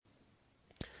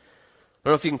I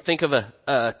don't know if you can think of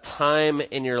a time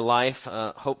in your life,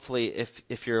 hopefully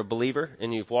if you're a believer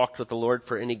and you've walked with the Lord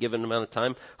for any given amount of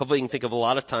time, hopefully you can think of a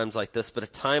lot of times like this, but a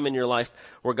time in your life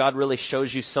where God really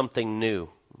shows you something new.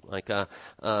 Like,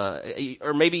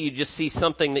 or maybe you just see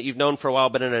something that you've known for a while,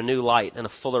 but in a new light, in a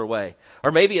fuller way.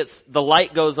 Or maybe it's the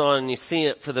light goes on and you see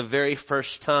it for the very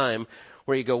first time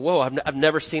where you go, whoa, I've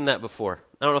never seen that before.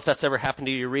 I don't know if that's ever happened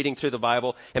to you. You're reading through the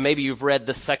Bible and maybe you've read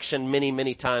this section many,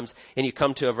 many times and you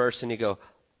come to a verse and you go,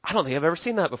 I don't think I've ever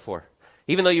seen that before.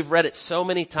 Even though you've read it so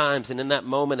many times, and in that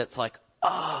moment it's like,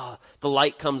 the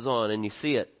light comes on and you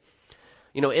see it.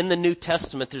 You know, in the New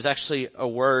Testament, there's actually a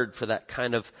word for that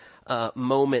kind of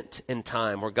moment in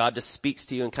time where God just speaks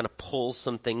to you and kind of pulls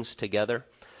some things together.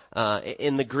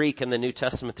 In the Greek, in the New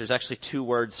Testament, there's actually two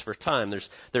words for time.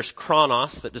 There's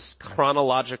chronos, that is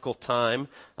chronological time,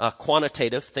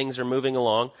 quantitative, things are moving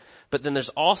along. But then there's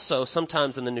also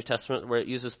sometimes in the New Testament where it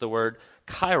uses the word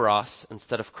kairos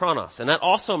instead of chronos. And that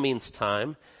also means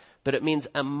time, but it means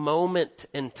a moment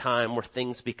in time where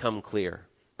things become clear,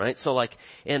 right? So like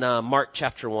in Mark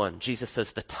chapter 1, Jesus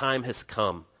says, the time has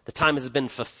come. The time has been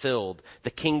fulfilled.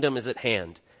 The kingdom is at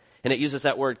hand. And it uses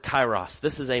that word kairos.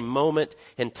 This is a moment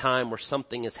in time where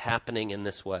something is happening in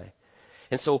this way.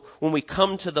 And so when we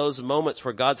come to those moments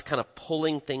where God's kind of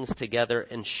pulling things together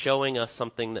and showing us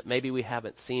something that maybe we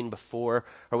haven't seen before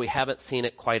or we haven't seen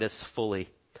it quite as fully.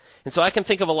 And so I can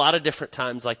think of a lot of different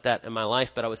times like that in my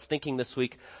life, but I was thinking this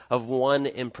week of one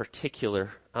in particular.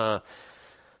 About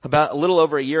a little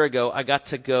over a year ago, I got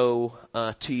to go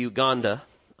to Uganda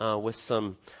with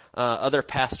some other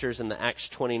pastors in the Acts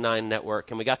 29 network.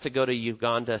 And we got to go to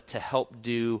Uganda to help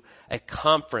do a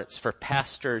conference for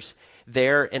pastors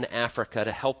there in Africa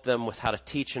to help them with how to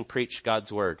teach and preach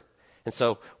God's word. And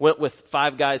so went with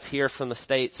 5 guys here from the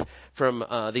States, from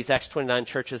these Acts 29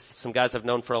 churches, some guys I've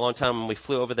known for a long time, and we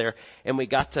flew over there and we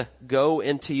got to go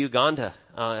into Uganda.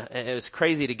 And it was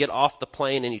crazy to get off the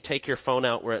plane and you take your phone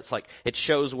out where it's like, it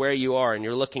shows where you are and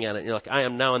you're looking at it and you're like, I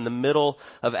am now in the middle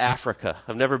of Africa.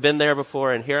 I've never been there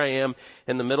before and here I am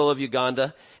in the middle of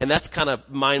Uganda. And that's kind of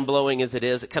mind-blowing as it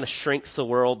is. It kind of shrinks the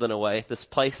world in a way. This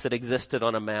place that existed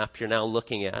on a map you're now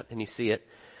looking at and you see it.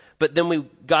 But then we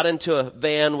got into a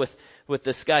van with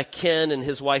this guy Ken and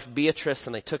his wife Beatrice,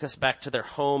 and they took us back to their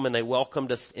home and they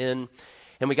welcomed us in.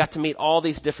 And we got to meet all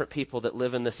these different people that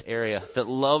live in this area that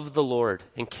love the Lord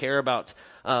and care about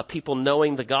people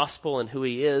knowing the gospel and who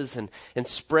he is and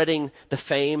spreading the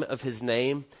fame of his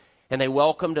name. And they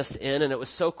welcomed us in, and it was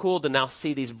so cool to now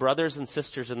see these brothers and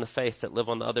sisters in the faith that live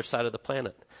on the other side of the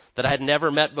planet that I had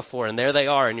never met before. And there they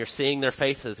are, and you're seeing their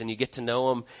faces, and you get to know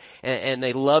them, and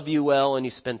they love you well, and you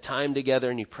spend time together,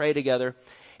 and you pray together.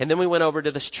 And then we went over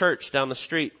to this church down the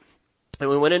street, and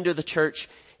we went into the church,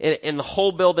 and the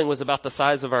whole building was about the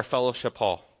size of our fellowship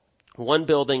hall. One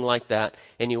building like that,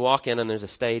 and you walk in and there's a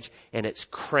stage and it's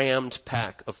crammed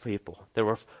pack of people. There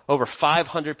were over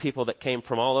 500 people that came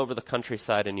from all over the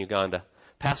countryside in Uganda.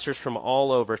 Pastors from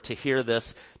all over to hear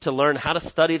this, to learn how to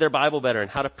study their Bible better and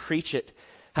how to preach it,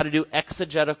 how to do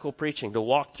exegetical preaching, to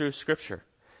walk through scripture.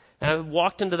 And I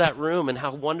walked into that room and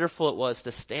how wonderful it was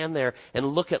to stand there and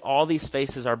look at all these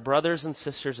faces, our brothers and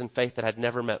sisters in faith that I'd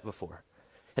never met before.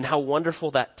 And how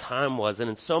wonderful that time was. And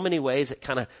in so many ways, it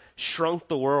kind of shrunk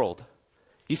the world.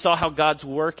 You saw how God's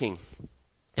working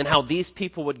and how these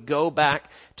people would go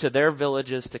back to their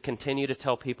villages to continue to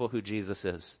tell people who Jesus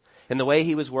is and the way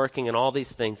he was working and all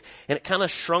these things. And it kind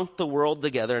of shrunk the world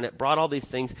together and it brought all these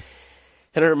things.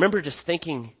 And I remember just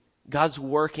thinking, God's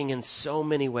working in so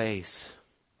many ways,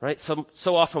 right?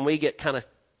 So often we get kind of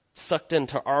sucked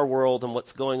into our world and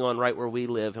what's going on right where we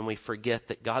live, and we forget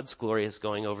that God's glory is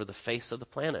going over the face of the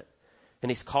planet. And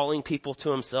he's calling people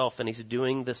to himself, and he's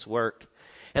doing this work.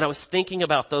 And I was thinking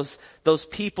about those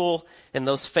people and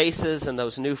those faces and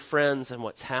those new friends and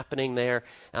what's happening there.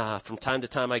 From time to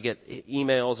time I get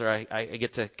emails or I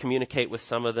get to communicate with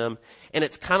some of them. And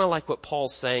it's kind of like what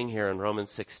Paul's saying here in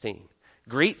Romans 16.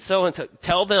 Greet so-and-so,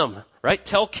 tell them, right?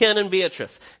 Tell Ken and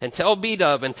Beatrice and tell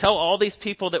B-Dub and tell all these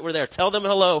people that were there. Tell them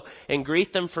hello and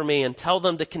greet them for me and tell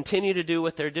them to continue to do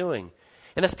what they're doing.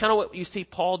 And that's kind of what you see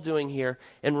Paul doing here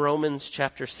in Romans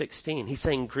chapter 16. He's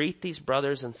saying, greet these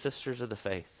brothers and sisters of the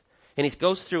faith. And he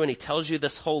goes through and he tells you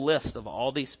this whole list of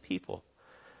all these people.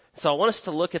 So I want us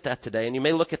to look at that today. And you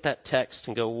may look at that text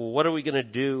and go, well, what are we going to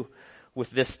do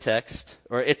with this text?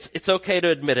 Or it's okay to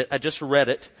admit it. I just read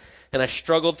it. And I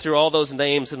struggled through all those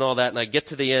names and all that, and I get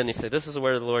to the end, and you say, this is the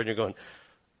word of the Lord, and you're going,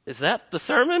 is that the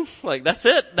sermon? Like, that's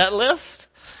it? That list?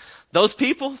 Those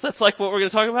people? That's like what we're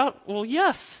going to talk about? Well,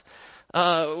 yes.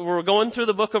 We're going through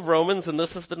the book of Romans, and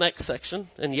this is the next section.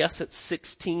 And yes, it's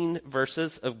 16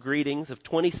 verses of greetings of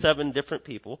 27 different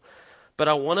people. but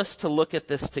I want us to look at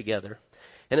this together.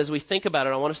 And as we think about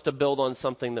it, I want us to build on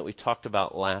something that we talked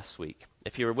about last week.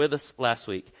 If you were with us last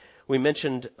week, we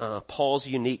mentioned Paul's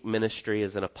unique ministry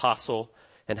as an apostle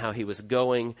and how he was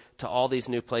going to all these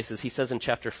new places. He says in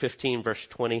chapter 15, verse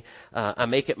 20, I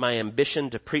make it my ambition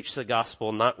to preach the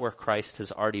gospel not where Christ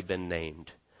has already been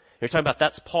named. You're talking about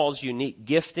that's Paul's unique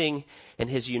gifting and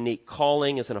his unique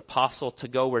calling as an apostle to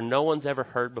go where no one's ever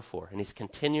heard before. And he's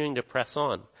continuing to press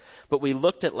on. But we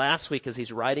looked at last week as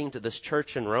he's writing to this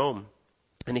church in Rome,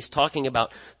 and he's talking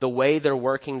about the way they're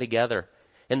working together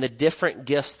and the different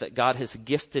gifts that God has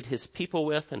gifted his people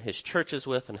with and his churches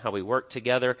with, and how we work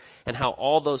together, and how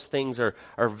all those things are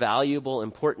valuable,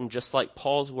 important, just like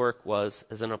Paul's work was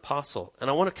as an apostle. And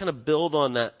I want to kind of build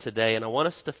on that today, and I want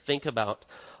us to think about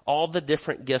all the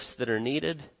different gifts that are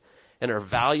needed and are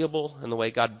valuable and the way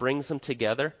God brings them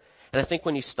together. And I think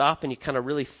when you stop and you kind of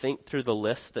really think through the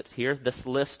list that's here, this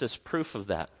list is proof of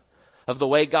that. Of the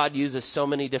way God uses so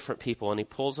many different people, and he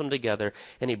pulls them together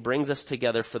and he brings us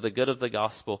together for the good of the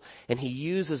gospel, and he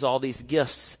uses all these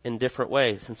gifts in different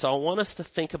ways. And so I want us to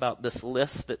think about this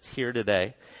list that's here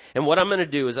today. And what I'm going to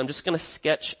do is I'm just going to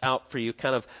sketch out for you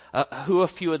kind of who a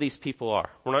few of these people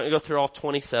are. We're not going to go through all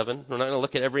 27. We're not going to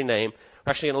look at every name.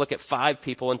 We're actually going to look at 5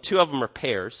 people, and 2 of them are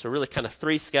pairs. So really kind of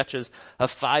 3 sketches of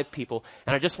 5 people.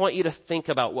 And I just want you to think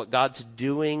about what God's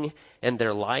doing in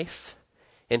their life,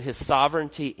 and his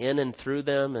sovereignty in and through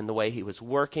them, and the way he was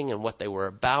working and what they were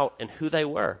about and who they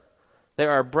were. They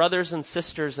are brothers and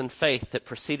sisters in faith that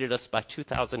preceded us by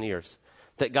 2,000 years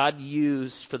that God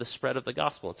used for the spread of the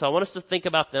gospel. And so I want us to think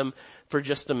about them for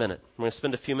just a minute. I'm going to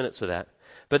spend a few minutes with that.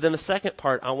 But then the second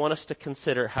part, I want us to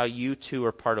consider how you too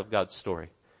are part of God's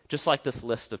story. Just like this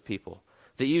list of people.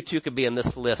 That you too could be in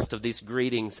this list of these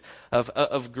greetings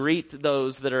of greet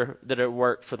those that are at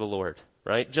work for the Lord.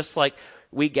 Right? Just like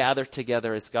we gather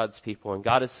together as God's people, and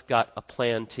God has got a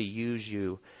plan to use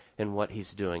you in what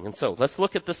he's doing. And so let's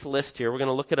look at this list here. We're going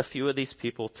to look at a few of these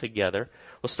people together.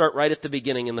 We'll start right at the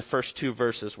beginning in the first 2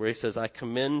 verses where he says, I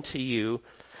commend to you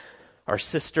our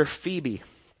sister Phoebe,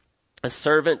 a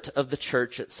servant of the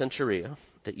church at Cenchrea,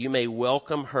 that you may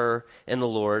welcome her in the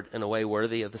Lord in a way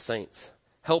worthy of the saints.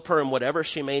 Help her in whatever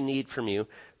she may need from you,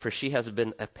 for she has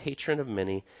been a patron of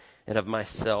many and of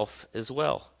myself as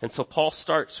well. And so Paul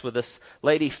starts with this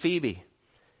lady Phoebe,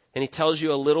 and he tells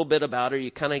you a little bit about her. You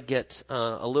kind of get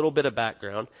a little bit of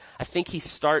background. I think he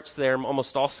starts there.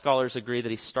 Almost all scholars agree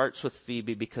that he starts with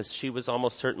Phoebe because she was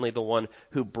almost certainly the one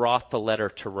who brought the letter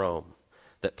to Rome.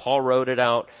 That Paul wrote it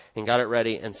out and got it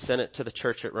ready and sent it to the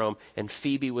church at Rome, and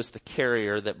Phoebe was the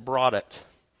carrier that brought it.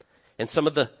 And some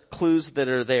of the clues that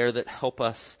are there that help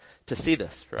us to see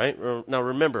this, right? Now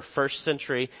remember, 1st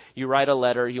century, you write a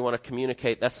letter, you want to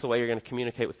communicate, that's the way you're going to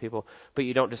communicate with people, but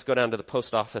you don't just go down to the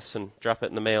post office and drop it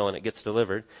in the mail and it gets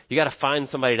delivered. You got to find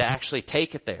somebody to actually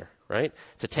take it there, right?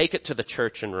 To take it to the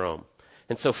church in Rome.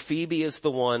 And so Phoebe is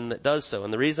the one that does so.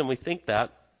 And the reason we think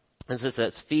that is it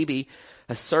says Phoebe,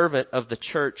 a servant of the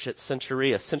church at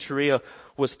Cenchrea. Cenchrea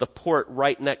was the port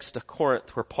right next to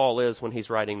Corinth where Paul is when he's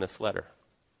writing this letter.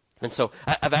 And so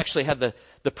I've actually had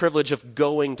the privilege of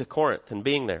going to Corinth and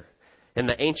being there. And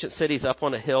the ancient city's up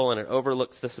on a hill and it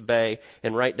overlooks this bay,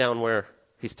 and right down where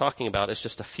he's talking about is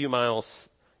just a few miles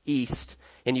east,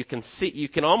 and you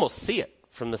can almost see it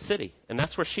from the city. And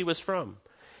that's where she was from.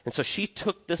 And so she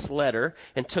took this letter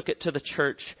and took it to the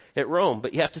church at Rome.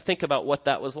 But you have to think about what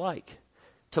that was like.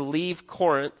 To leave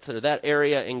Corinth or that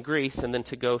area in Greece and then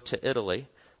to go to Italy.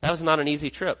 That was not an easy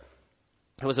trip.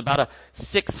 It was about a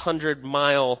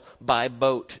 600-mile by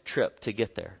boat trip to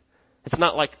get there. It's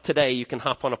not like today you can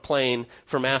hop on a plane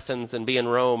from Athens and be in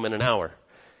Rome in an hour.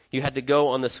 You had to go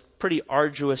on this pretty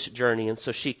arduous journey. And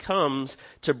so she comes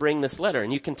to bring this letter.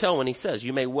 And you can tell when he says,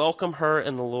 you may welcome her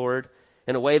in the Lord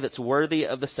in a way that's worthy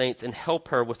of the saints, and help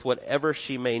her with whatever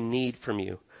she may need from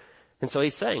you. And so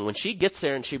he's saying, when she gets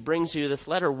there and she brings you this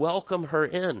letter, welcome her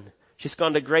in. She's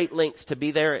gone to great lengths to be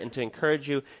there and to encourage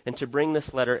you and to bring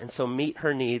this letter, and so meet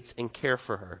her needs and care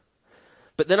for her.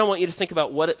 But then I want you to think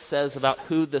about what it says about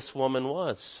who this woman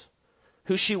was,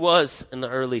 who she was in the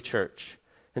early church.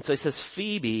 And so he says,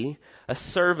 Phoebe, a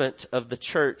servant of the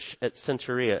church at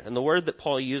Cenchrea. And the word that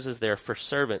Paul uses there for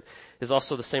servant is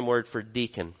also the same word for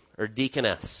deacon or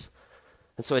deaconess.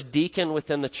 And so a deacon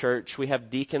within the church, we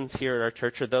have deacons here at our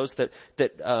church, are those that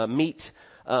meet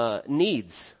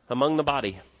needs among the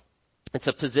body. It's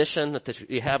a position that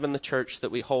you have in the church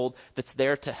that we hold that's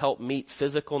there to help meet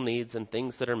physical needs and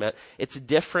things that are met. It's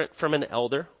different from an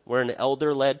elder. We're an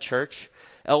elder-led church.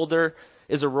 Elder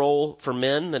is a role for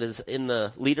men that is in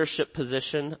the leadership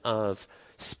position of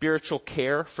spiritual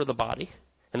care for the body.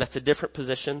 And that's a different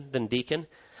position than deacon.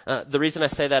 The reason I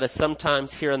say that is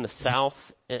sometimes here in the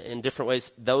South, in different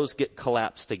ways, those get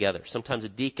collapsed together. Sometimes a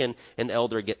deacon and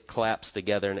elder get collapsed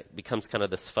together and it becomes kind of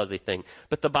this fuzzy thing.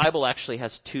 But the Bible actually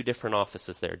has two different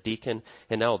offices there, deacon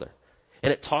and elder.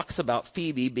 And it talks about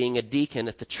Phoebe being a deacon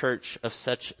at the church of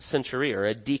Centuria, or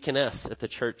a deaconess at the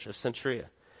church of Centuria.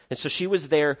 And so she was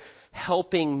there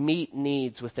helping meet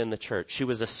needs within the church. She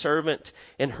was a servant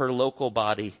in her local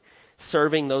body,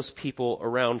 serving those people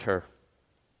around her.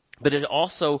 But it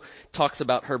also talks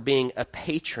about her being a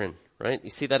patron, right?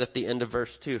 You see that at the end of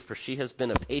verse 2. For she has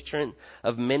been a patron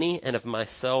of many and of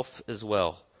myself as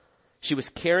well. She was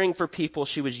caring for people.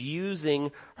 She was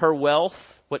using her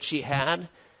wealth, what she had,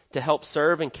 to help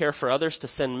serve and care for others, to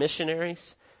send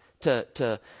missionaries,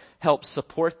 to help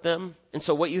support them. And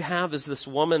so what you have is this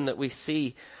woman that we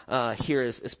see here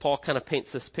as Paul kind of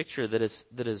paints this picture that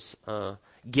is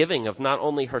giving of not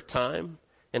only her time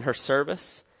and her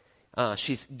service.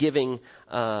 She's giving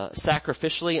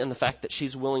sacrificially in the fact that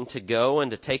she's willing to go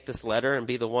and to take this letter and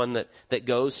be the one that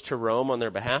goes to Rome on their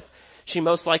behalf. She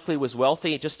most likely was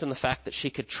wealthy just in the fact that she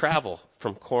could travel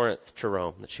from Corinth to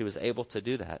Rome, that she was able to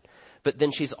do that. But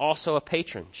then she's also a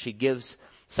patron. She gives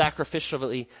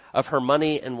sacrificially of her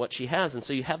money and what she has. And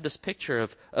so you have this picture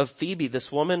of Phoebe,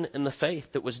 this woman in the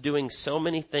faith that was doing so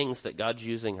many things that God's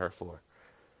using her for.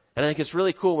 And I think it's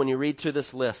really cool when you read through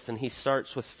this list and he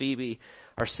starts with Phoebe,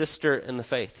 our sister in the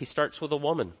faith. He starts with a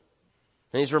woman.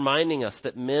 And he's reminding us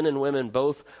that men and women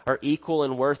both are equal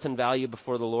in worth and value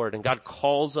before the Lord. And God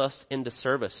calls us into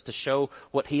service to show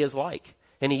what he is like.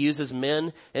 And he uses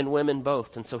men and women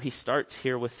both. And so he starts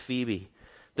here with Phoebe,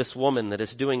 this woman that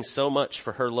is doing so much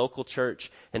for her local church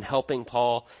and helping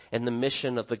Paul and the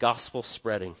mission of the gospel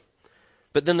spreading.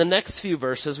 But then the next few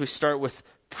verses, we start with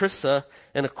Prisca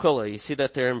and Aquila. You see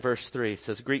that there in verse 3. It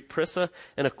says, greet Prisca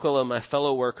and Aquila, my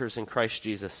fellow workers in Christ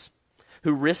Jesus,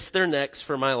 who risked their necks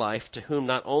for my life, to whom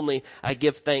not only I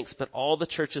give thanks, but all the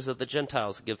churches of the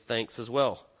Gentiles give thanks as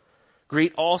well.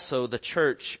 Greet also the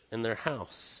church in their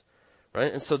house.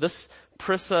 Right? And so this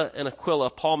Prisca and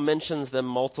Aquila, Paul mentions them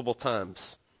multiple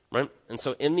times. Right? And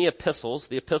so in the epistles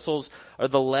are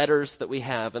the letters that we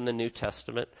have in the New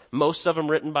Testament, most of them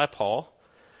written by Paul.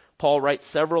 Paul writes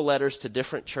several letters to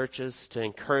different churches to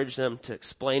encourage them to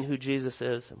explain who Jesus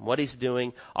is and what he's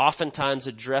doing, oftentimes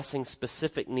addressing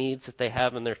specific needs that they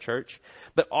have in their church.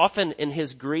 But often in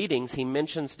his greetings, he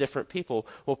mentions different people.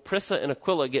 Well, Prisca and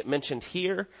Aquila get mentioned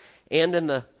here and in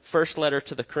the first letter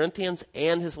to the Corinthians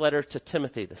and his letter to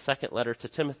Timothy, the second letter to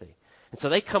Timothy. And so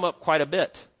they come up quite a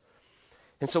bit.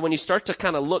 And so when you start to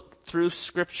kind of look through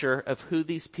scripture of who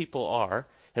these people are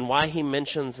and why he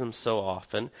mentions them so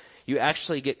often, you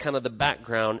actually get kind of the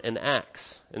background in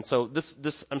Acts. And so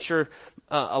this, I'm sure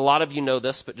a lot of you know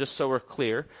this, but just so we're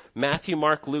clear, Matthew,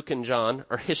 Mark, Luke, and John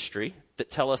are history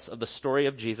that tell us of the story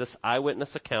of Jesus,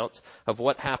 eyewitness accounts of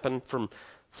what happened from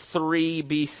 3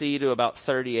 BC to about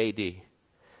 30 AD.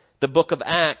 The book of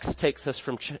Acts takes us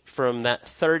from that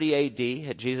 30 AD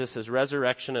at Jesus'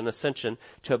 resurrection and ascension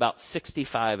to about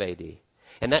 65 AD.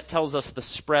 And that tells us the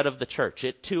spread of the church.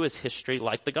 It too is history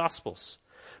like the Gospels.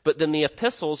 But then the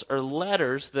epistles are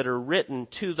letters that are written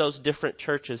to those different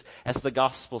churches as the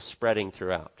gospel's spreading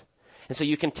throughout. And so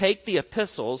you can take the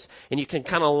epistles and you can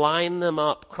kind of line them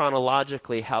up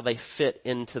chronologically how they fit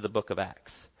into the book of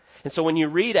Acts. And so when you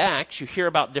read Acts, you hear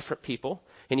about different people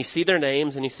and you see their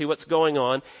names and you see what's going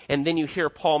on, and then you hear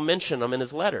Paul mention them in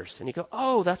his letters and you go,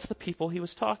 oh, that's the people he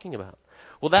was talking about.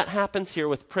 Well, that happens here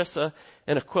with Prisca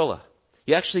and Aquila.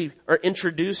 You actually are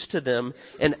introduced to them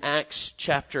in Acts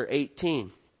chapter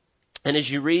 18. And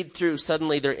as you read through,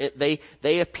 suddenly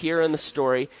they appear in the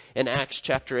story in Acts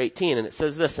chapter 18. And it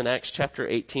says this in Acts chapter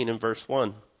 18 and verse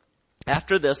 1.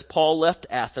 After this, Paul left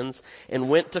Athens and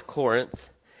went to Corinth,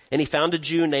 and he found a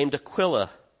Jew named Aquila,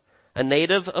 a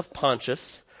native of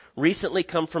Pontus, recently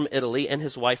come from Italy, and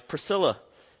his wife Priscilla,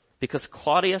 because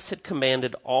Claudius had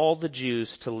commanded all the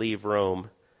Jews to leave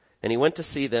Rome. And he went to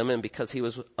see them, and because he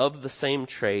was of the same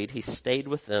trade, he stayed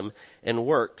with them and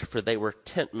worked, for they were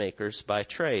tent makers by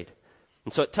trade.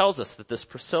 And so it tells us that this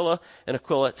Priscilla and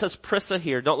Aquila, it says Prisca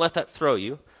here, don't let that throw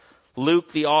you.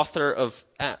 Luke, the author of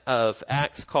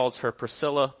Acts, calls her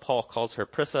Priscilla. Paul calls her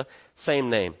Prisca. Same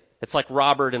name. It's like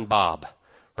Robert and Bob,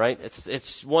 right?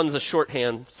 It's one's a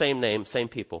shorthand, same name, same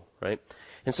people, right?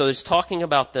 And so he's talking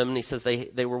about them, and he says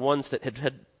they were ones that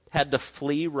had to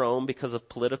flee Rome because of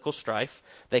political strife.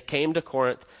 They came to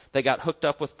Corinth, they got hooked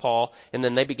up with Paul, and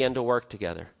then they began to work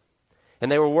together.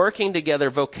 And they were working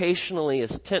together vocationally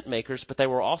as tent makers, but they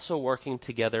were also working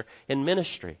together in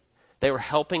ministry. They were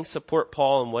helping support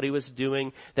Paul and what he was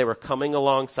doing. They were coming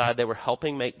alongside. They were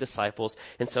helping make disciples.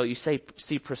 And so you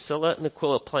see Priscilla and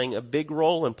Aquila playing a big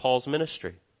role in Paul's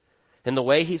ministry, in the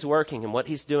way he's working and what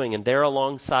he's doing, and they're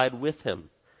alongside with him.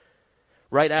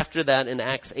 Right after that, in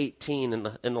Acts 18,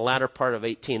 in the latter part of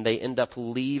 18, they end up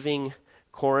leaving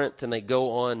Corinth and they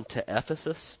go on to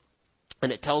Ephesus.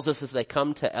 And it tells us as they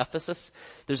come to Ephesus,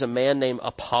 there's a man named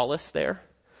Apollos there.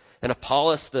 And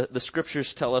Apollos, the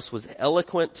scriptures tell us, was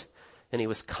eloquent, and he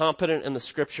was competent in the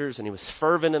scriptures, and he was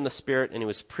fervent in the spirit, and he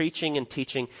was preaching and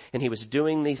teaching, and he was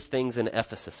doing these things in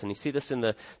Ephesus. And you see this in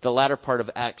the latter part of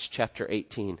Acts chapter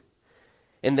 18.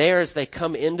 And there, as they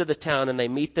come into the town and they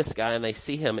meet this guy and they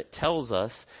see him, it tells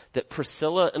us that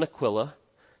Priscilla and Aquila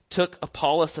took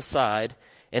Apollos aside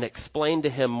and explained to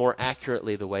him more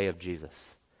accurately the way of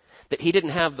Jesus. That he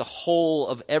didn't have the whole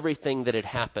of everything that had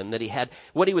happened, that he had,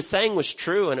 what he was saying was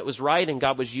true and it was right, and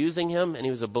God was using him, and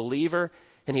he was a believer,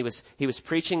 and he was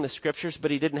preaching the scriptures,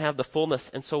 but he didn't have the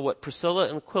fullness. And so what Priscilla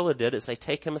and Aquila did is they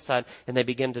take him aside and they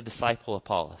begin to disciple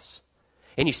Apollos.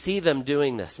 And you see them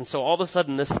doing this. And so all of a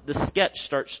sudden this sketch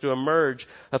starts to emerge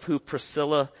of who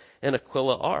Priscilla and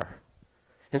Aquila are.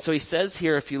 And so he says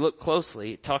here, if you look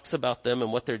closely, it talks about them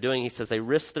and what they're doing. He says, they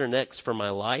risk their necks for my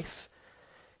life.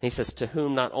 And he says, to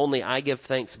whom not only I give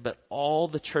thanks, but all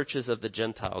the churches of the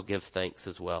Gentile give thanks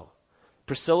as well.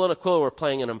 Priscilla and Aquila were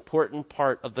playing an important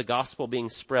part of the gospel being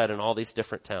spread in all these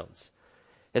different towns.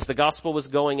 As the gospel was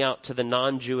going out to the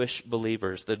non-Jewish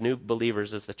believers, the new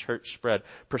believers, as the church spread,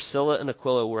 Priscilla and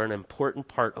Aquila were an important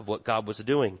part of what God was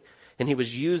doing. And he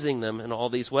was using them in all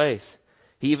these ways.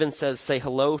 He even says, say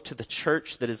hello to the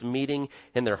church that is meeting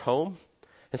in their home.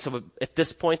 And so at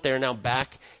this point, they are now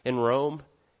back in Rome.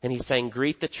 And he's saying,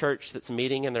 greet the church that's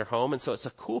meeting in their home. And so it's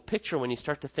a cool picture when you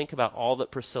start to think about all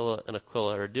that Priscilla and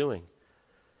Aquila are doing.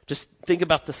 Just think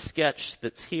about the sketch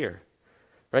that's here,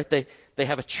 right? They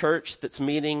have a church that's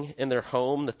meeting in their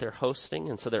home that they're hosting,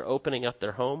 and so they're opening up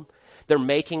their home. They're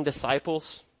making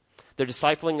disciples. They're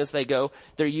discipling as they go.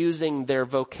 They're using their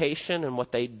vocation and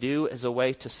what they do as a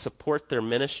way to support their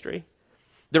ministry.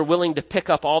 They're willing to pick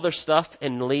up all their stuff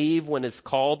and leave when it's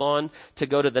called on to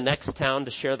go to the next town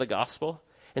to share the gospel.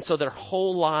 And so their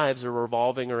whole lives are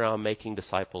revolving around making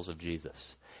disciples of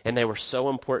Jesus. And they were so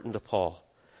important to Paul.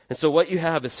 And so what you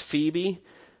have is Phoebe,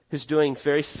 who's doing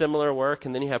very similar work,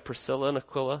 and then you have Priscilla and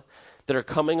Aquila that are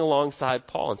coming alongside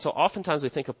Paul. And so oftentimes we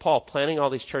think of Paul planning all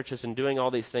these churches and doing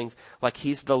all these things like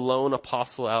he's the lone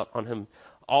apostle out on him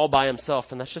all by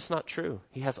himself, and that's just not true.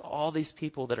 He has all these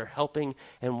people that are helping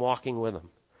and walking with him.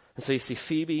 And so you see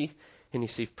Phoebe, and you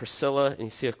see Priscilla, and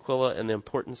you see Aquila, and the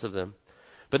importance of them.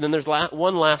 But then there's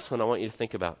one last one I want you to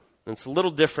think about. And it's a little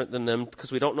different than them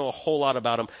because we don't know a whole lot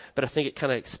about them, but I think it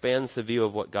kind of expands the view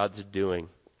of what God's doing.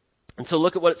 And so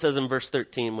look at what it says in verse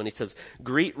 13 when he says,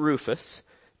 greet Rufus,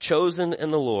 chosen in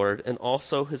the Lord, and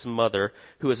also his mother,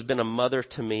 who has been a mother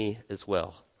to me as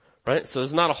well. Right? So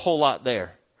there's not a whole lot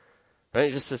there. Right?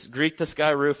 He just says, greet this guy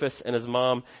Rufus and his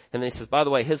mom. And then he says, by the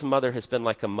way, his mother has been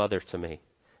like a mother to me.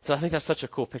 So I think that's such a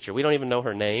cool picture. We don't even know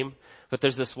her name, but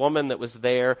there's this woman that was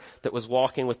there that was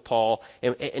walking with Paul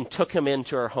and took him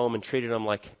into her home and treated him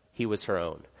like he was her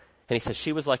own. And he says,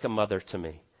 she was like a mother to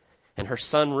me. And her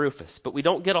son Rufus. But we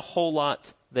don't get a whole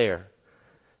lot there.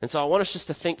 And so I want us just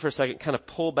to think for a second, kind of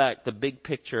pull back the big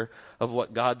picture of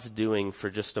what God's doing for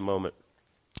just a moment.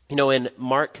 You know, in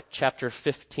Mark chapter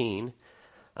 15,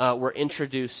 we're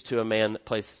introduced to a man that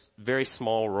plays a very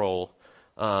small role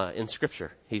in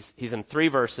Scripture. He's in 3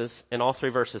 verses, and all 3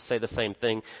 verses say the same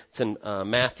thing. It's in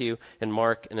Matthew and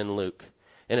Mark and in Luke.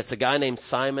 And it's a guy named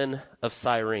Simon of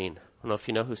Cyrene. I don't know if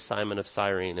you know who Simon of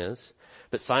Cyrene is.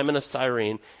 But Simon of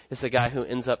Cyrene is the guy who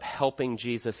ends up helping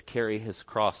Jesus carry his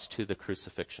cross to the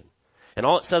crucifixion. And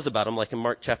all it says about him, like in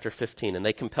Mark chapter 15, and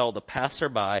they compelled a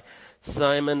passerby,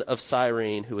 Simon of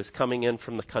Cyrene, who was coming in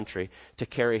from the country, to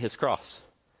carry his cross.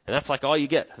 And that's like all you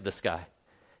get of this guy.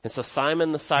 And so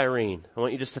Simon the Cyrene, I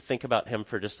want you just to think about him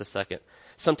for just a second.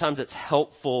 Sometimes it's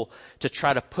helpful to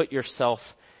try to put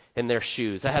yourself in their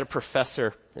shoes. I had a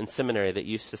professor in seminary that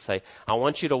used to say, I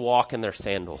want you to walk in their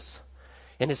sandals.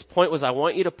 And his point was, I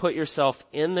want you to put yourself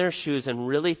in their shoes and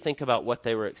really think about what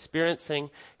they were experiencing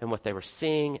and what they were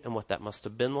seeing and what that must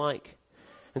have been like.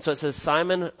 And so it says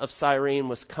Simon of Cyrene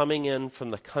was coming in from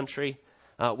the country.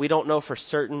 We don't know for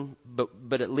certain,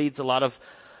 but it leads a lot of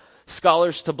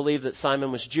scholars to believe that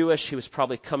Simon was Jewish. He was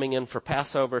probably coming in for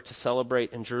Passover to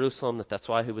celebrate in Jerusalem, that's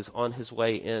why he was on his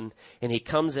way in. And he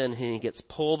comes in and he gets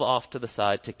pulled off to the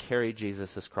side to carry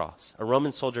Jesus' cross. A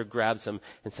Roman soldier grabs him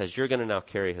and says, you're going to now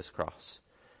carry his cross.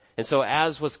 And so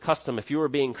as was custom, if you were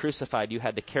being crucified, you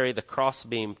had to carry the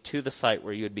crossbeam to the site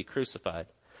where you would be crucified.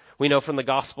 We know from the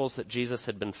Gospels that Jesus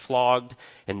had been flogged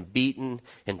and beaten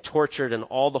and tortured and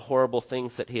all the horrible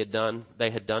things that they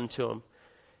had done to him.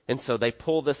 And so they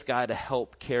pull this guy to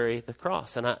help carry the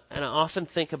cross. And I often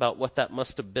think about what that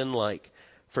must have been like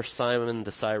for Simon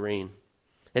the Cyrene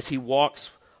as he walks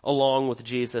along with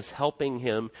Jesus, helping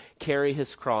him carry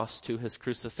his cross to his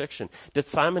crucifixion. Did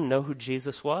Simon know who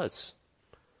Jesus was?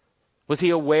 Was he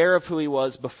aware of who he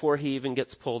was before he even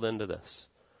gets pulled into this?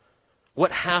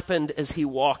 What happened as he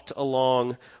walked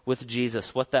along with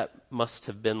Jesus? What that must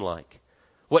have been like?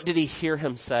 What did he hear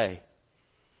him say?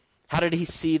 How did he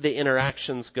see the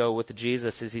interactions go with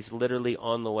Jesus as he's literally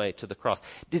on the way to the cross?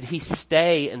 Did he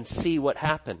stay and see what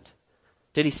happened?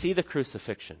 Did he see the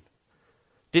crucifixion?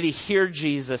 Did he hear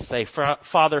Jesus say,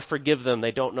 "Father, forgive them,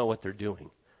 they don't know what they're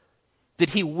doing"?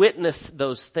 Did he witness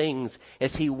those things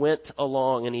as he went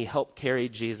along and he helped carry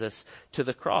Jesus to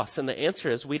the cross? And the answer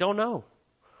is, we don't know.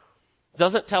 It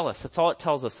doesn't tell us. That's all it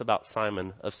tells us about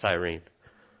Simon of Cyrene.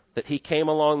 That he came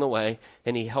along the way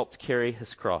and he helped carry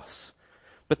his cross.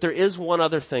 But there is one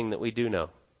other thing that we do know.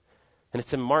 And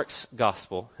it's in Mark's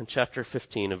gospel in chapter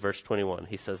 15 of verse 21.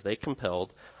 He says, they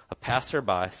compelled a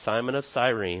passerby, Simon of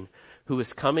Cyrene, who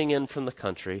was coming in from the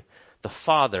country, the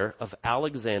father of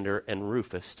Alexander and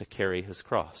Rufus, to carry his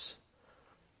cross.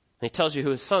 And he tells you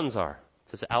who his sons are.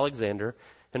 It says Alexander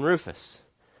and Rufus.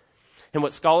 And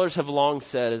what scholars have long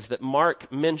said is that Mark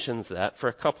mentions that for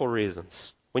a couple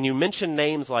reasons. When you mention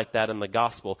names like that in the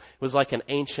gospel, it was like an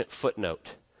ancient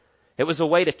footnote. It was a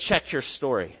way to check your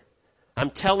story. I'm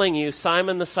telling you,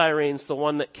 Simon the Cyrene's the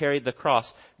one that carried the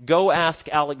cross. Go ask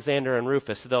Alexander and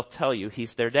Rufus. They'll tell you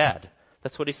he's their dad.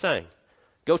 That's what he's saying.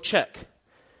 Go check.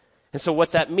 And so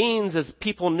what that means is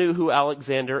people knew who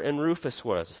Alexander and Rufus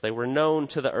was. They were known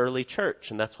to the early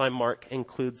church, and that's why Mark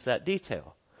includes that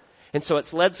detail. And so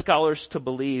it's led scholars to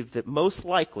believe that most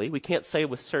likely, we can't say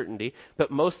with certainty,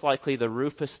 but most likely the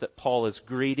Rufus that Paul is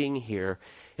greeting here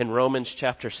in Romans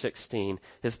chapter 16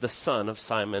 is the son of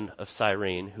Simon of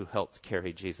Cyrene who helped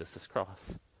carry Jesus'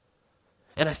 cross.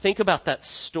 And I think about that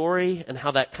story and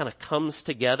how that kind of comes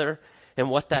together and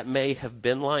what that may have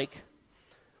been like.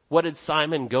 What did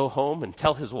Simon go home and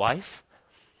tell his wife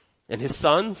and his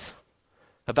sons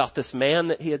about this man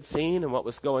that he had seen and what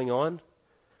was going on?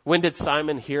 When did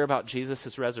Simon hear about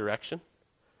Jesus' resurrection?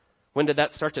 When did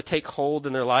that start to take hold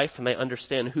in their life and they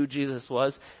understand who Jesus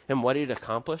was and what he'd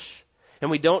accomplish?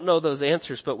 And we don't know those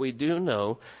answers, but we do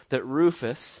know that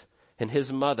Rufus and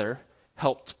his mother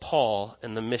helped Paul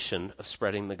in the mission of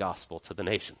spreading the gospel to the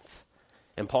nations.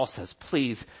 And Paul says,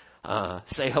 please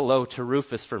say hello to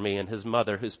Rufus for me and his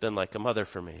mother, who's been like a mother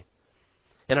for me.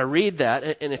 And I read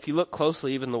that, and if you look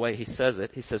closely, even the way he says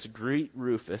it, he says, greet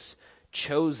Rufus,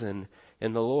 chosen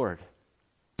in the Lord.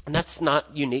 And that's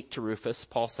not unique to Rufus.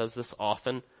 Paul says this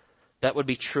often. That would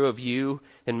be true of you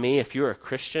and me if you're a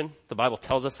Christian. The Bible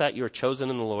tells us that you are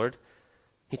chosen in the Lord.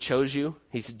 He chose you.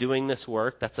 He's doing this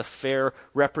work. That's a fair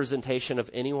representation of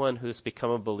anyone who's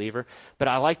become a believer. But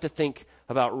I like to think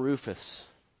about Rufus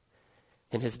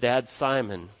and his dad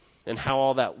Simon and how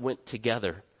all that went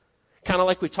together. Kind of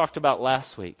like we talked about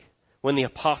last week when the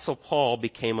Apostle Paul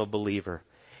became a believer.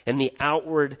 And the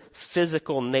outward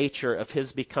physical nature of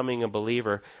his becoming a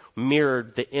believer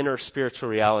mirrored the inner spiritual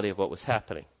reality of what was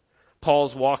happening.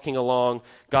 Paul's walking along.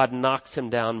 God knocks him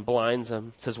down, blinds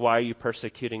him, says, why are you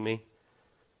persecuting me?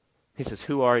 He says,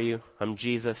 who are you? I'm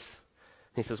Jesus.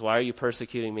 He says, why are you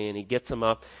persecuting me? And he gets him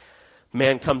up.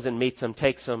 Man comes and meets him,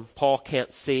 takes him. Paul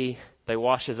can't see. They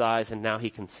wash his eyes, and now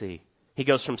he can see. He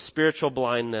goes from spiritual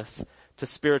blindness to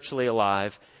spiritually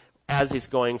alive as he's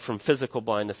going from physical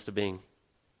blindness to being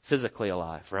physically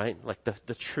alive, right? Like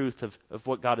the truth of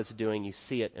what God is doing, you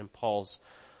see it in Paul's,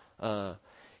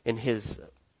 in his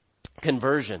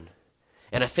conversion.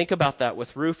 And I think about that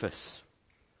with Rufus.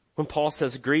 When Paul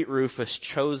says, greet Rufus,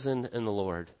 chosen in the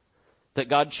Lord, that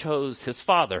God chose his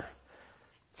father,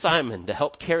 Simon, to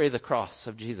help carry the cross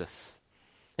of Jesus.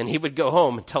 And he would go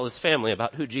home and tell his family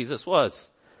about who Jesus was.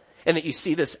 And that you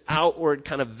see this outward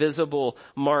kind of visible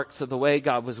marks of the way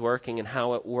God was working and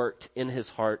how it worked in his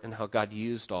heart and how God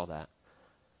used all that.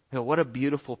 You know, what a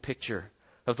beautiful picture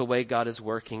of the way God is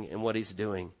working and what he's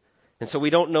doing. And so we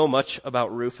don't know much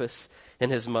about Rufus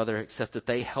and his mother except that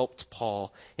they helped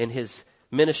Paul in his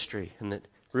ministry and that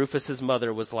Rufus's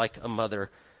mother was like a mother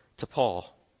to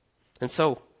Paul. And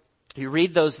so you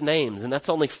read those names, and that's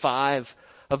only 5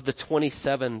 of the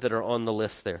 27 that are on the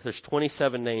list there. There's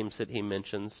 27 names that he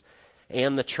mentions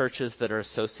and the churches that are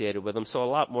associated with them. So a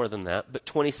lot more than that, but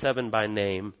 27 by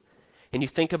name. And you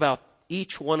think about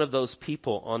each one of those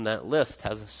people on that list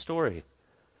has a story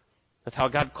of how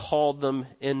God called them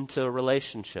into a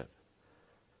relationship,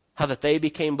 how that they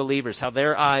became believers, how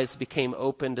their eyes became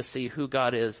open to see who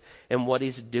God is and what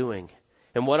he's doing.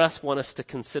 And what I want us to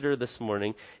consider this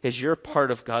morning is you're part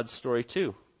of God's story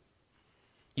too.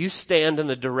 You stand in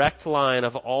the direct line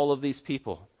of all of these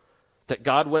people that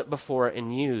God went before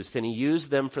and used. And he used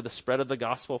them for the spread of the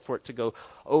gospel, for it to go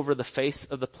over the face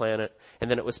of the planet. And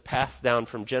then it was passed down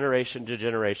from generation to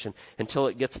generation until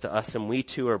it gets to us and we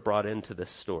too are brought into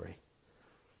this story.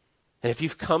 And if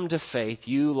you've come to faith,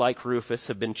 you, like Rufus,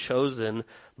 have been chosen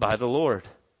by the Lord.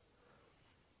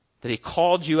 That he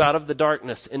called you out of the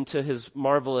darkness into his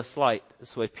marvelous light.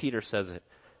 That's the way Peter says it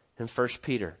in 1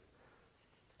 Peter.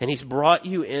 And he's brought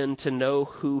you in to know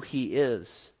who he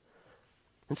is.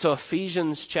 And so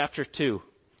Ephesians chapter 2,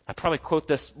 I probably quote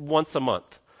this once a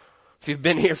month. If you've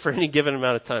been here for any given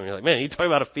amount of time, you're like, man, you talking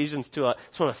about Ephesians 2,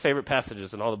 it's one of my favorite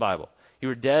passages in all the Bible. You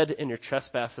were dead in your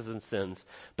trespasses and sins,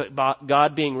 but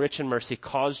God being rich in mercy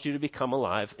caused you to become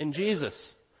alive in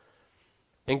Jesus.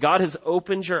 And God has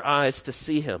opened your eyes to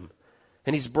see him,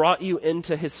 and he's brought you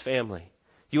into his family.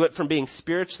 You went from being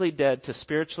spiritually dead to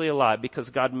spiritually alive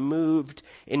because God moved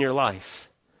in your life.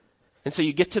 And so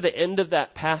you get to the end of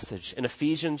that passage in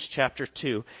Ephesians chapter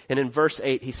 2, and in verse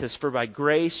 8 he says, "For by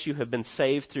grace you have been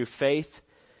saved through faith,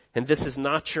 and this is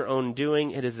not your own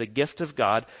doing, it is a gift of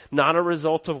God, not a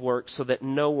result of works, so that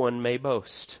no one may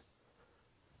boast."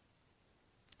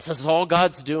 So this is all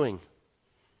God's doing.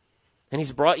 And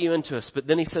he's brought you into us. But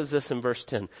then he says this in verse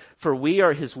 10, "For we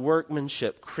are his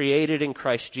workmanship, created in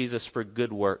Christ Jesus for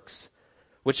good works,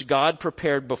 which God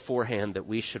prepared beforehand that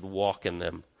we should walk in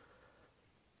them."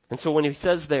 And so when he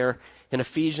says there in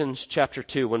Ephesians chapter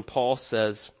 2, when Paul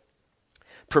says,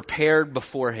 prepared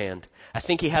beforehand, I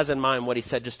think he has in mind what he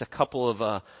said just a couple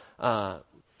of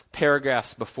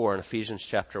paragraphs before in Ephesians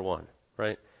chapter 1,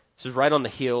 right? This is right on the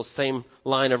heels, same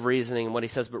line of reasoning and what he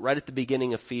says, but right at the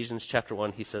beginning of Ephesians chapter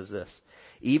 1, he says this,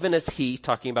 "Even as he,"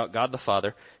 talking about God the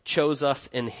Father, "chose us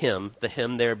in him," the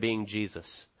him there being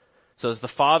Jesus. So as the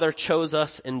Father chose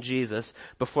us in Jesus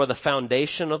before the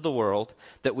foundation of the world,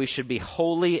 that we should be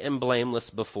holy and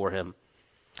blameless before him.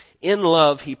 In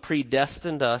love, he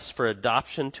predestined us for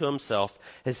adoption to himself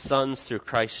as sons through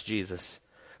Christ Jesus,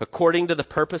 according to the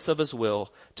purpose of his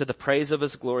will, to the praise of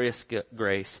his glorious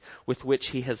grace, with which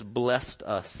he has blessed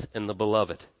us in the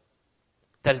beloved.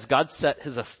 That is, God set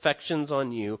his affections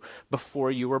on you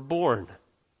before you were born.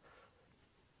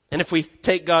 And if we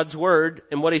take God's word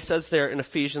and what he says there in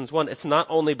Ephesians 1, it's not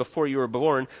only before you were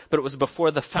born, but it was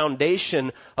before the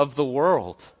foundation of the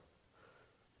world.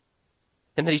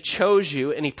 And that he chose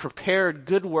you and he prepared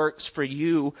good works for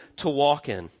you to walk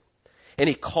in. And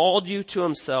he called you to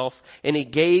himself and he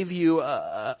gave you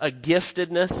a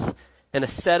giftedness and a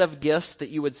set of gifts that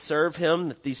you would serve him,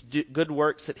 that these good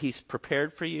works that he's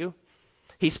prepared for you.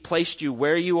 He's placed you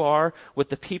where you are with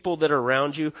the people that are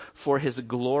around you for his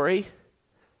glory.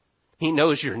 He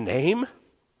knows your name.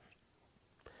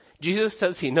 Jesus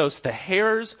says he knows the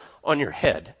hairs on your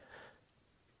head.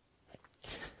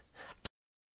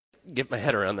 Get my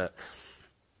head around that.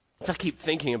 I keep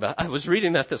thinking about, I was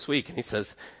reading that this week and he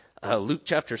says, Luke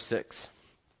chapter 6,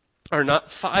 "Are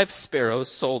not 5 sparrows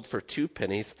sold for 2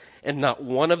 pennies and not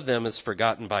one of them is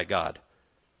forgotten by God?"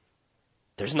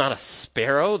 There's not a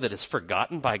sparrow that is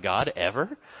forgotten by God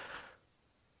ever?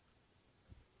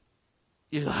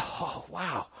 You're like, oh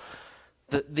wow.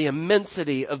 The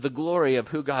immensity of the glory of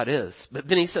who God is. But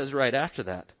then he says right after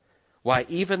that, "Why,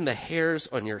 even the hairs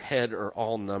on your head are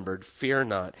all numbered. Fear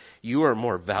not. You are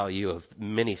more value of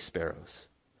many sparrows."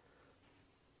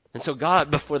 And so God,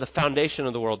 before the foundation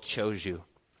of the world, chose you.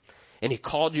 And he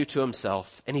called you to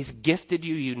himself. And he's gifted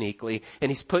you uniquely.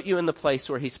 And he's put you in the place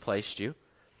where he's placed you.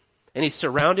 And he's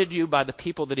surrounded you by the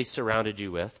people that he's surrounded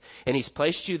you with. And he's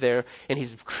placed you there. And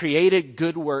he's created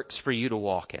good works for you to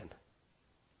walk in.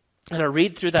 And I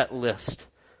read through that list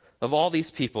of all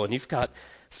these people. And you've got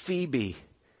Phoebe,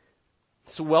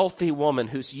 this wealthy woman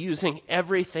who's using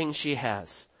everything she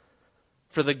has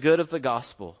for the good of the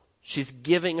gospel. She's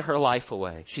giving her life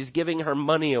away. She's giving her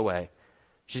money away.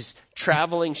 She's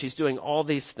traveling. She's doing all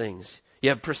these things. You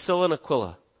have Priscilla and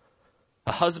Aquila,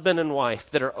 a husband and wife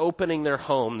that are opening their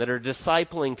home, that are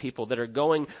discipling people, that are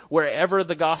going wherever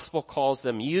the gospel calls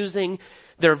them, using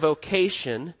their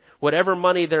vocation, whatever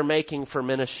money they're making for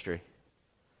ministry.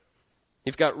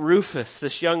 You've got Rufus,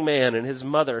 this young man, and his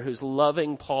mother who's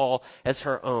loving Paul as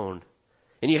her own.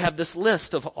 And you have this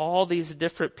list of all these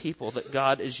different people that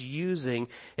God is using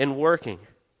and working.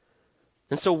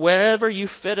 And so wherever you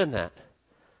fit in that,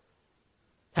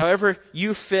 however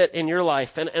you fit in your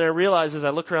life, and I realize as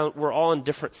I look around, we're all in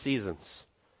different seasons.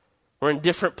 We're in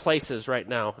different places right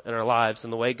now in our lives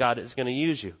and the way God is going to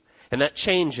use you. And that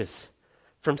changes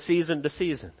from season to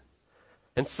season.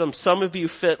 And some of you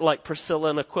fit like Priscilla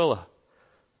and Aquila.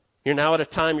 You're now at a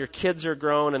time your kids are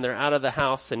grown and they're out of the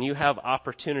house, and you have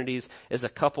opportunities as a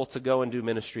couple to go and do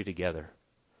ministry together,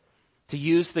 to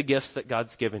use the gifts that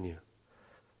God's given you.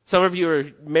 Some of you are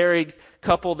a married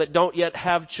couple that don't yet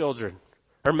have children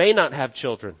or may not have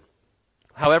children.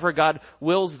 However, God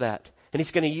wills that, and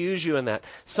He's going to use you in that.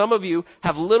 Some of you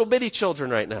have little bitty children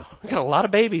right now. We've got a lot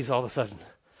of babies all of a sudden.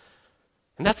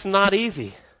 And that's not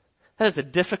easy. That is a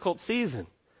difficult season.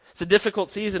 It's a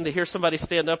difficult season to hear somebody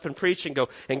stand up and preach and go,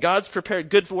 and God's prepared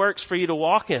good works for you to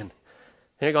walk in. And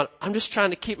you're going, I'm just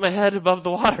trying to keep my head above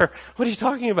the water. What are you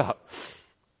talking about?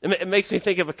 It makes me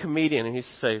think of a comedian, and he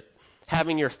used to say,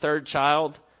 having your third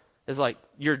child is like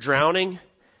you're drowning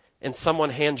and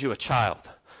someone hands you a child.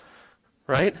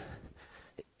 Right?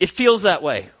 It feels that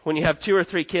way when you have 2 or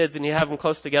 3 kids and you have them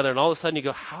close together, and all of a sudden you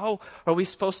go, how are we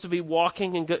supposed to be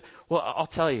walking in good? Well, I'll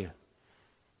tell you.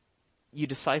 You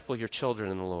disciple your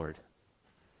children in the Lord.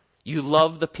 You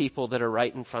love the people that are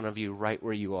right in front of you, right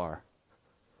where you are.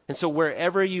 And so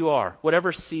wherever you are,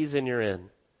 whatever season you're in,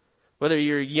 whether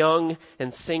you're young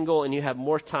and single and you have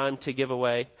more time to give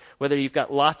away, whether you've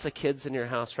got lots of kids in your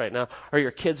house right now, or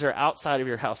your kids are outside of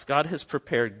your house, God has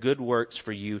prepared good works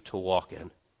for you to walk in.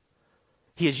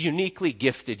 He has uniquely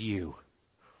gifted you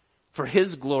for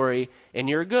His glory and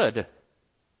your good.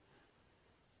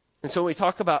 And so when we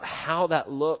talk about how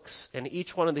that looks in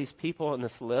each one of these people on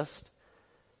this list,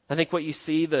 I think what you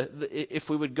see, if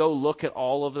we would go look at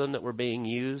all of them that were being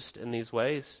used in these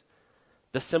ways,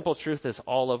 the simple truth is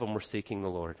all of them were seeking the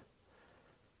Lord.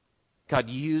 God,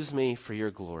 use me for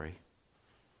your glory.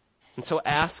 And so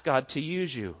ask God to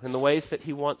use you in the ways that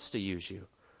He wants to use you.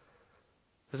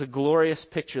 There's a glorious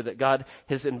picture that God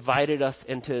has invited us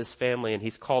into His family, and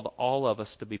He's called all of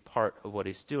us to be part of what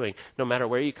He's doing, no matter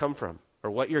where you come from or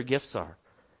what your gifts are.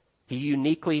 He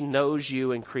uniquely knows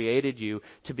you and created you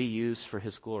to be used for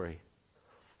His glory.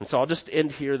 And so I'll just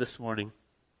end here this morning.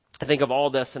 I think of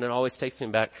all this, and it always takes me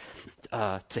back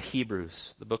to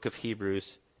Hebrews, the book of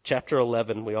Hebrews. Chapter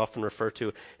 11 we often refer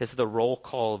to as the roll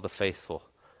call of the faithful.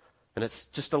 And it's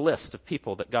just a list of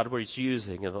people that God was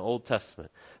using in the Old Testament.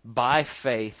 By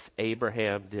faith,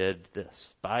 Abraham did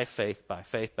this. By faith,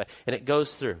 and it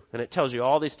goes through, and it tells you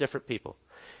all these different people.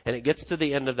 And it gets to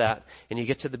the end of that, and you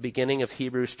get to the beginning of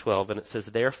Hebrews 12, and it says,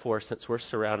 therefore, since we're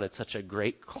surrounded such a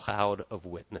great cloud of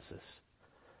witnesses.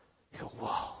 You go,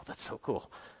 whoa, that's so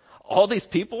cool. All these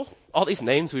people, all these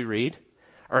names we read,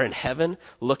 are in heaven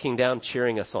looking down,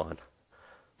 cheering us on.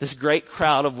 This great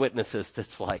crowd of witnesses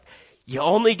that's like, you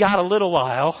only got a little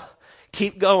while,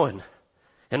 keep going.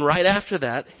 And right after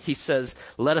that, he says,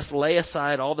 let us lay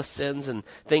aside all the sins and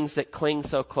things that cling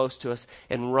so close to us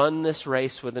and run this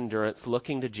race with endurance,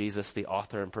 looking to Jesus, the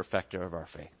author and perfecter of our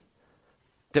faith.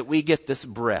 That we get this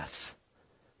breath.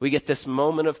 We get this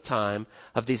moment of time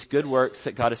of these good works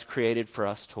that God has created for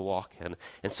us to walk in.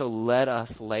 And so let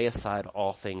us lay aside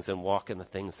all things and walk in the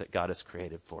things that God has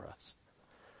created for us.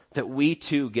 That we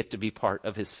too get to be part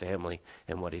of His family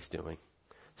and what He's doing.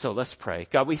 So let's pray.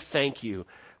 God, we thank you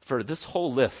for this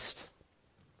whole list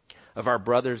of our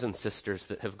brothers and sisters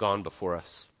that have gone before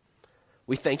us.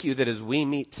 We thank you that as we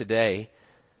meet today,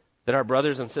 that our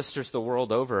brothers and sisters the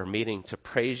world over are meeting to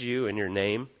praise you in your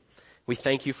name. We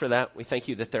thank you for that. We thank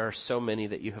you that there are so many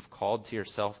that you have called to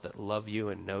yourself that love you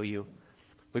and know you.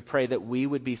 We pray that we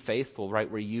would be faithful right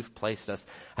where you've placed us.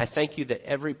 I thank you that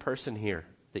every person here,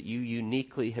 that you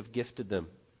uniquely have gifted them,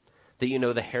 that you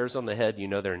know the hairs on the head, you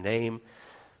know their name.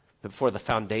 Before the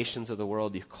foundations of the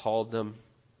world, you called them,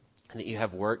 and that you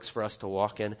have works for us to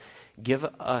walk in. Give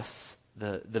us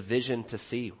the vision to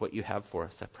see what you have for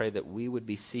us. I pray that we would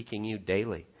be seeking you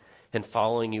daily and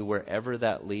following you wherever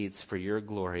that leads for your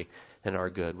glory and our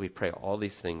good. We pray all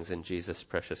these things in Jesus'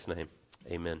 precious name.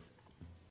 Amen.